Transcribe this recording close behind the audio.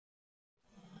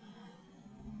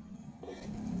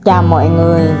Chào mọi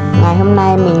người, ngày hôm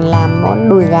nay mình làm món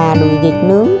đùi gà đùi vịt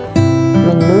nướng.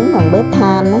 Mình nướng bằng bếp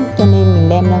than đó, cho nên mình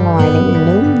đem ra ngoài để mình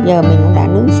nướng. Giờ mình cũng đã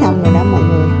nướng xong rồi đó mọi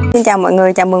người. Xin chào mọi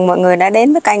người, chào mừng mọi người đã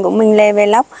đến với kênh của Minh Lê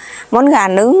Vlog. Món gà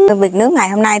nướng, vịt nướng ngày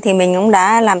hôm nay thì mình cũng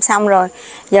đã làm xong rồi.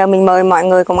 Giờ mình mời mọi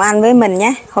người cùng ăn với mình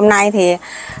nhé. Hôm nay thì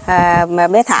mà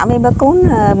bé Thảo với bé Cún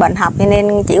bận học cho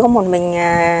nên chỉ có một mình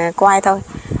quay thôi.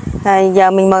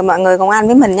 Giờ mình mời mọi người cùng ăn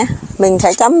với mình nhé. Mình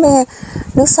sẽ chấm với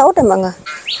nước sốt đây mọi người.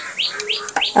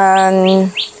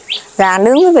 Gà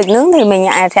nướng với vịt nướng thì mình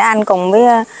sẽ ăn cùng với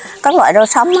các loại rau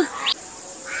sống á.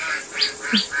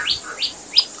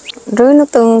 Rưới nước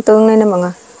tương lên đây mọi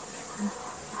người.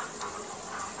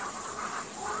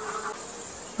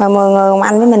 Mời mọi người cùng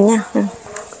ăn với mình nha.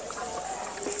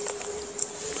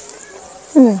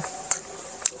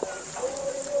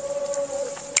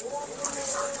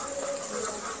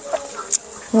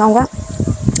 Ngon quá.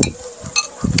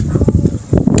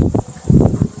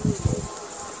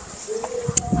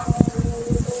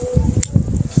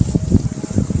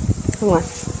 Đúng rồi.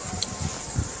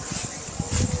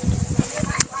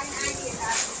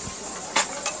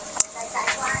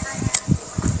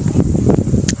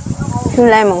 Chú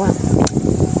lên mọi người.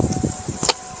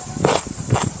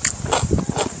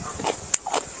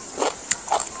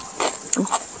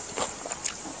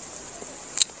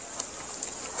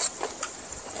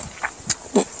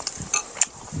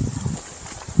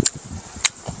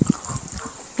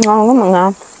 Ngon quá mọi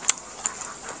người.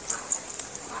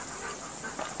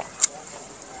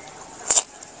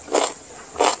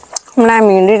 Hôm nay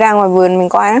mình đi ra ngoài vườn mình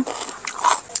coi á.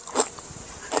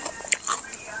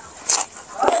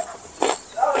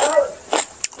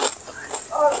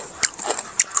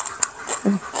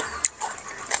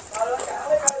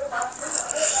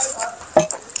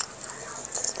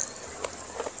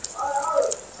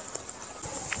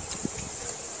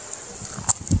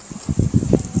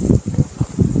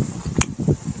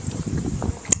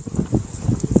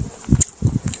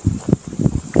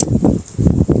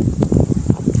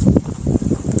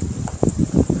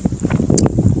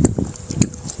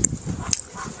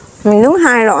 Mình nướng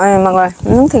hai loại này mọi người,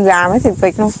 nướng thịt gà với thịt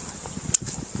vịt luôn.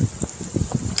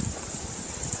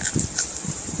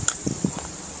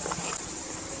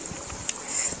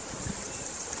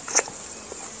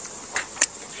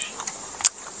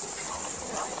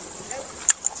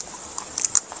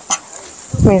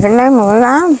 Mình sẽ lấy một cái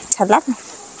lá sạch lách.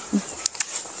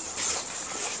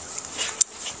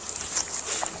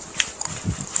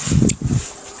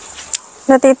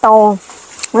 Nó tí tô,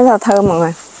 mới là thơm mọi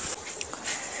người.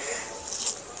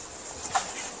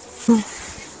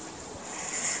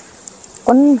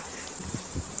 Quấn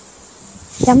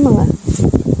chấm mọi người.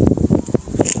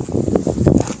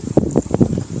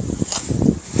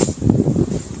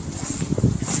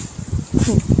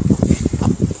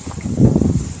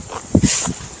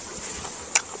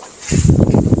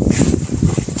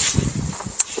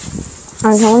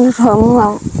 Ăn xong nó thơm đúng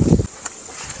không?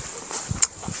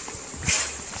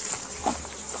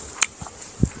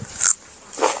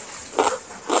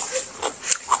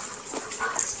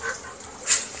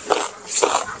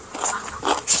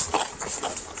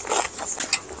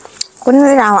 Quấn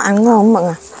với rau ăn đúng không mọi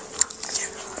người?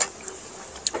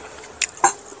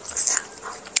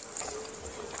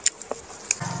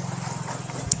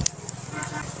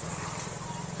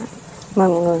 Mời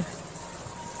mọi người.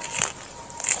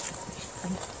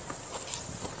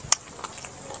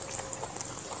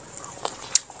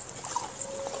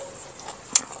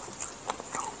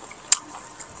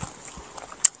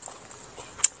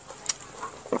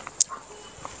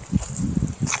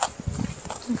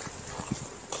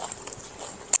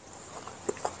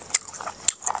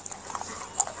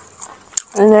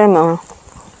 Lên mọi người.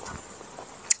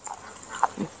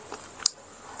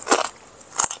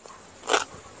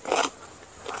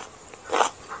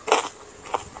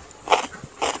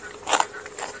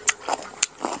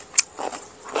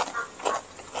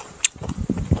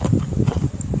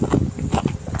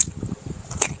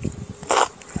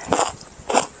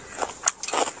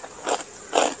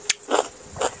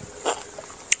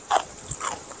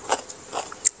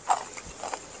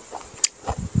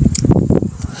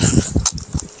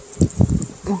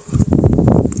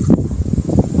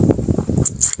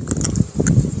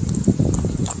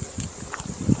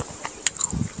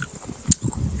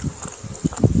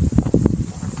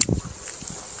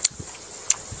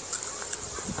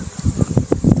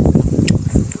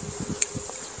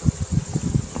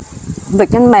 Vịt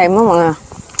nó mềm đó mọi người,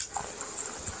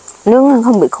 nướng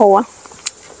không bị khô á.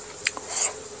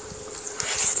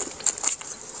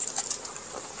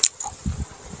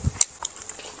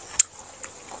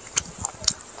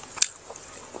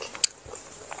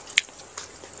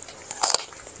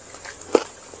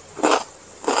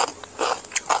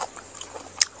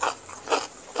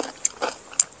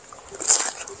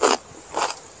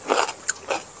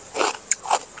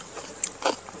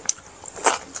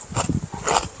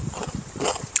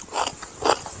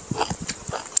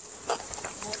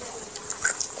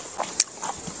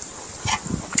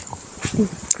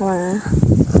 mà.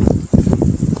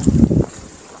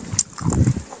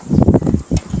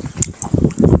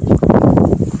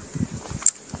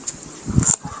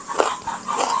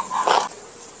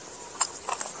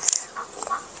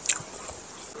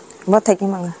 Vớt thịt nha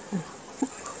mọi người.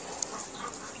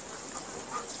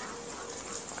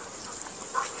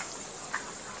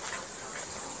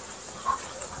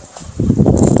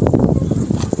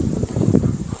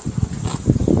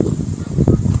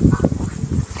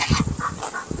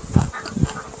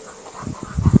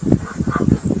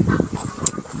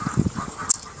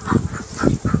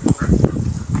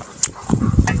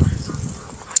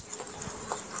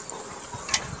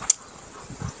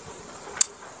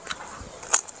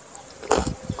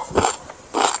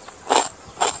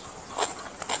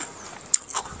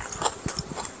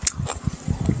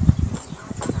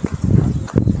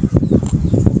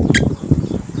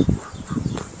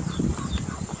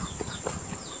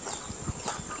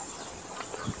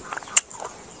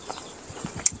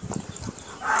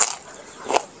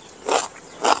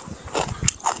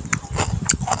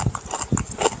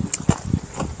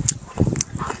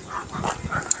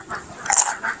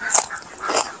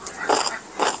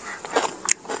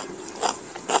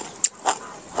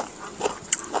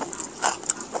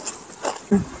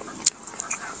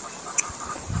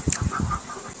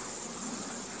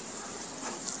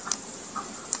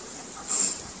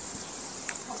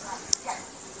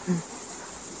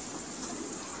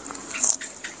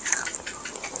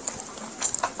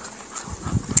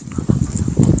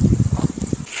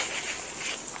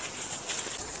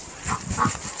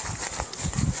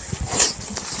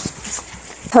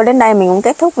 Thôi đến đây mình cũng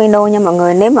kết thúc video nha mọi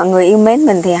người. Nếu mọi người yêu mến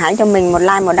mình thì hãy cho mình một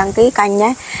like, một đăng ký kênh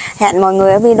nhé. Hẹn mọi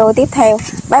người ở video tiếp theo.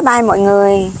 Bye bye mọi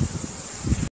người.